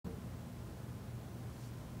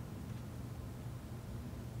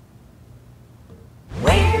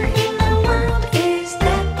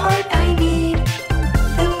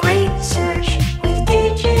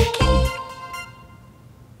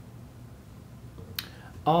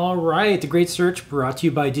All right, the Great Search brought to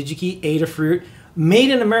you by Digi-Key, Adafruit,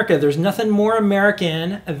 made in America. There's nothing more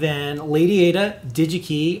American than Lady Ada,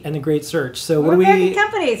 Digi-Key, and the Great Search. So we're American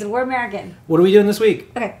companies, and we're American. What are we doing this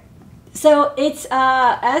week? Okay, so it's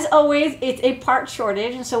as always, it's a part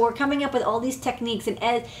shortage, and so we're coming up with all these techniques. And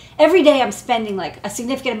every day, I'm spending like a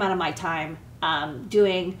significant amount of my time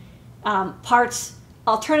doing parts,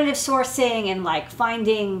 alternative sourcing, and like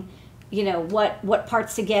finding, you know, what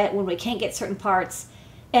parts to get when we can't get certain parts.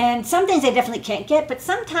 And some things I definitely can't get, but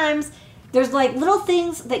sometimes there's like little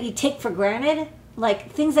things that you take for granted, like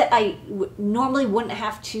things that I normally wouldn't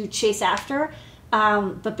have to chase after.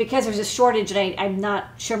 But because there's a shortage and I'm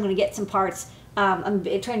not sure I'm going to get some parts, I'm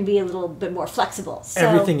trying to be a little bit more flexible. So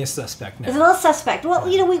everything is suspect now. It's a little suspect. Well,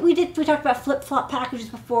 you know, we talked about flip-flop packages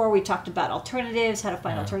before. We talked about alternatives, how to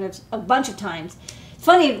find alternatives a bunch of times. It's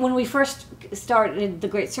funny, when we first started the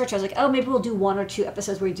Great Search, I was like, oh, maybe we'll do 1 or 2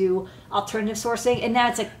 episodes where we do alternative sourcing, and now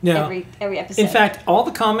it's like every episode. In fact, all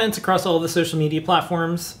the comments across all the social media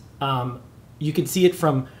platforms, you can see it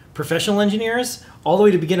from professional engineers all the way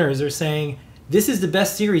to beginners. They're saying, this is the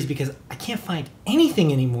best series because I can't find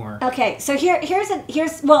anything anymore. Okay, so here's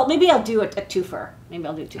well, maybe I'll do a twofer. Maybe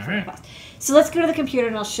I'll do a twofer. Right. So let's go to the computer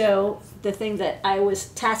and I'll show the thing that I was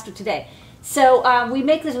tasked with today. So we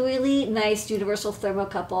make this really nice universal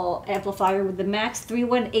thermocouple amplifier with the Max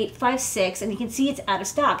 31856, and you can see it's out of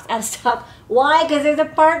stock. It's out of stock. Why? Because there's a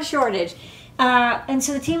part shortage. And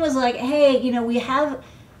so the team was like, hey, you know, we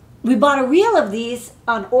bought a reel of these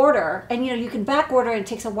on order, and you know, you can back order and it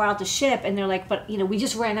takes a while to ship, and they're like, but you know, we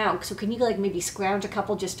just ran out, so can you like maybe scrounge a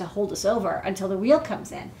couple just to hold us over until the reel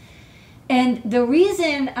comes in? And the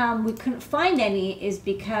reason we couldn't find any is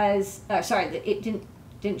because, it didn't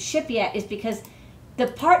ship yet, is because the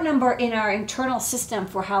part number in our internal system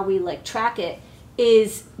for how we like track it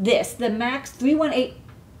is this, the Max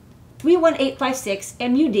 31856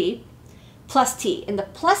 MUD plus T, and the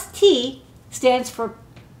plus T stands for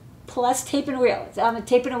plus tape and reel. It's on the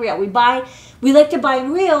tape and a reel. We like to buy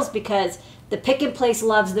in reels because the pick and place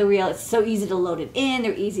loves the reel. It's so easy to load it in.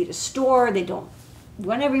 They're easy to store. They don't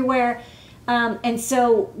run everywhere. And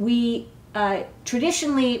so we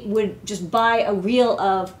traditionally would just buy a reel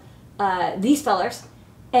of these fellers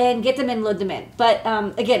and get them in, load them in. But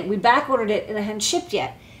again, we back ordered it and it hadn't shipped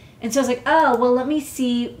yet. And so I was like, oh, well, let me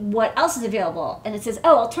see what else is available. And it says,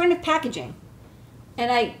 oh, alternative packaging.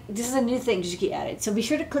 And this is a new thing Digi-Key added. So be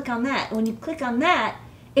sure to click on that. And when you click on that,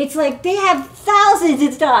 it's like they have thousands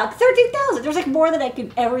in stock, 13,000. There's like more than I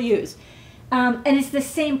could ever use. And it's the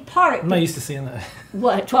same part. I'm not used to seeing that.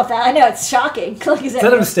 What, 12,000? I know, it's shocking. Is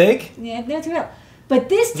that a mistake? Yeah, that's real. But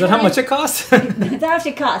this time, is that how much it costs? That's how much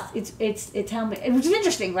it costs. It's how much, which is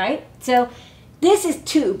interesting, right? So this is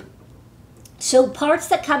tube. So parts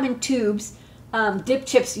that come in tubes, dip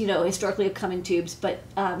chips, you know, historically have come in tubes, but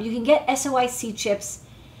you can get SOIC chips,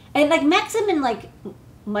 and like Maxim and like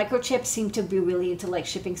microchips seem to be really into like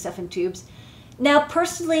shipping stuff in tubes. Now,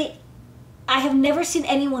 personally, I have never seen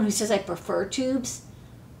anyone who says I prefer tubes.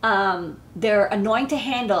 They're annoying to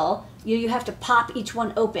handle. You have to pop each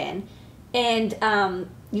one open, and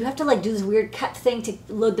you have to like do this weird cut thing to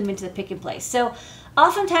load them into the pick and place. So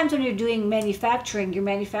oftentimes when you're doing manufacturing, your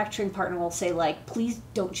manufacturing partner will say like, please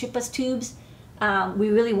don't ship us tubes. We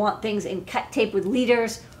really want things in cut tape with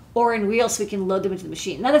leaders or in reels so we can load them into the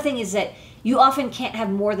machine. Another thing is that you often can't have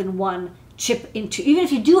more than one chip into, even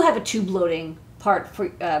if you do have a tube loading part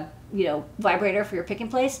for, you know, vibrator for your pick and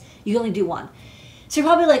place, you only do one. So you're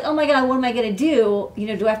probably like, oh my God, what am I going to do? You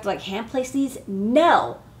know, do I have to like hand place these?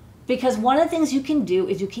 No, because one of the things you can do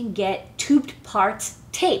is you can get tubed parts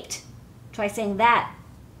taped. Try saying that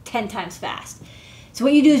 10 times fast. So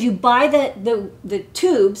what you do is you buy the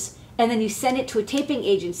tubes, and then you send it to a taping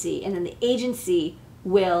agency, and then the agency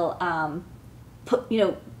will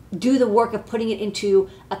do the work of putting it into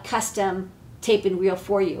a custom tape and reel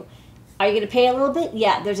for you. Are you going to pay a little bit?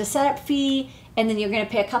 Yeah, there's a setup fee, and then you're going to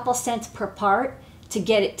pay a couple cents per part to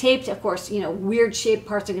get it taped. Of course, you know, weird shaped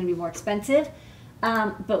parts are going to be more expensive,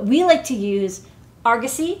 but we like to use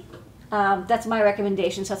Argosy. That's my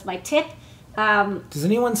recommendation, so that's my tip. Does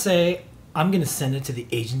anyone say, I'm going to send it to the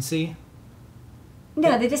agency?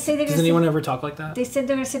 No, they just say they're going to. Does anyone ever talk like that? They said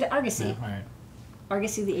they're going to send it to Argosy. Yeah, all right.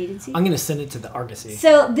 Argosy, the agency. I'm going to send it to the Argosy.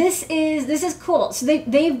 So this is cool. So they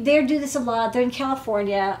do this a lot. They're in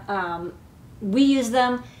California. We use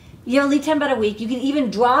them. You have a lead time about a week. You can even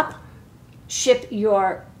drop ship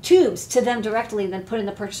your tubes to them directly, and then put in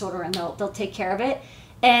the purchase order, and they'll take care of it.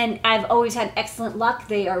 And I've always had excellent luck.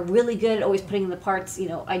 They are really good at always putting in the parts, you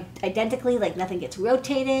know, identically, like nothing gets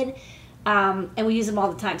rotated. And we use them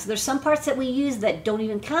all the time. So there's some parts that we use that don't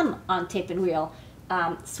even come on tape and reel.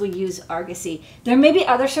 So we use Argosy. There may be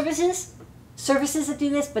other services that do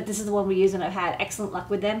this, but this is the one we use, and I've had excellent luck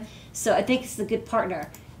with them. So I think it's a good partner.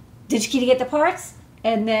 Digi-Key to get the parts,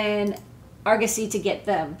 and then Argosy to get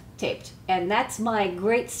them taped. And that's my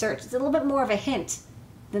great search. It's a little bit more of a hint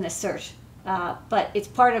than a search, but it's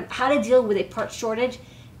part of how to deal with a part shortage.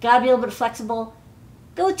 Gotta be a little bit flexible.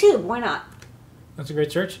 Go with tube. Why not? That's a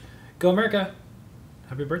great search. Go America.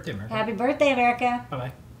 Happy birthday, America. Happy birthday, America.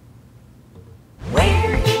 Bye-bye.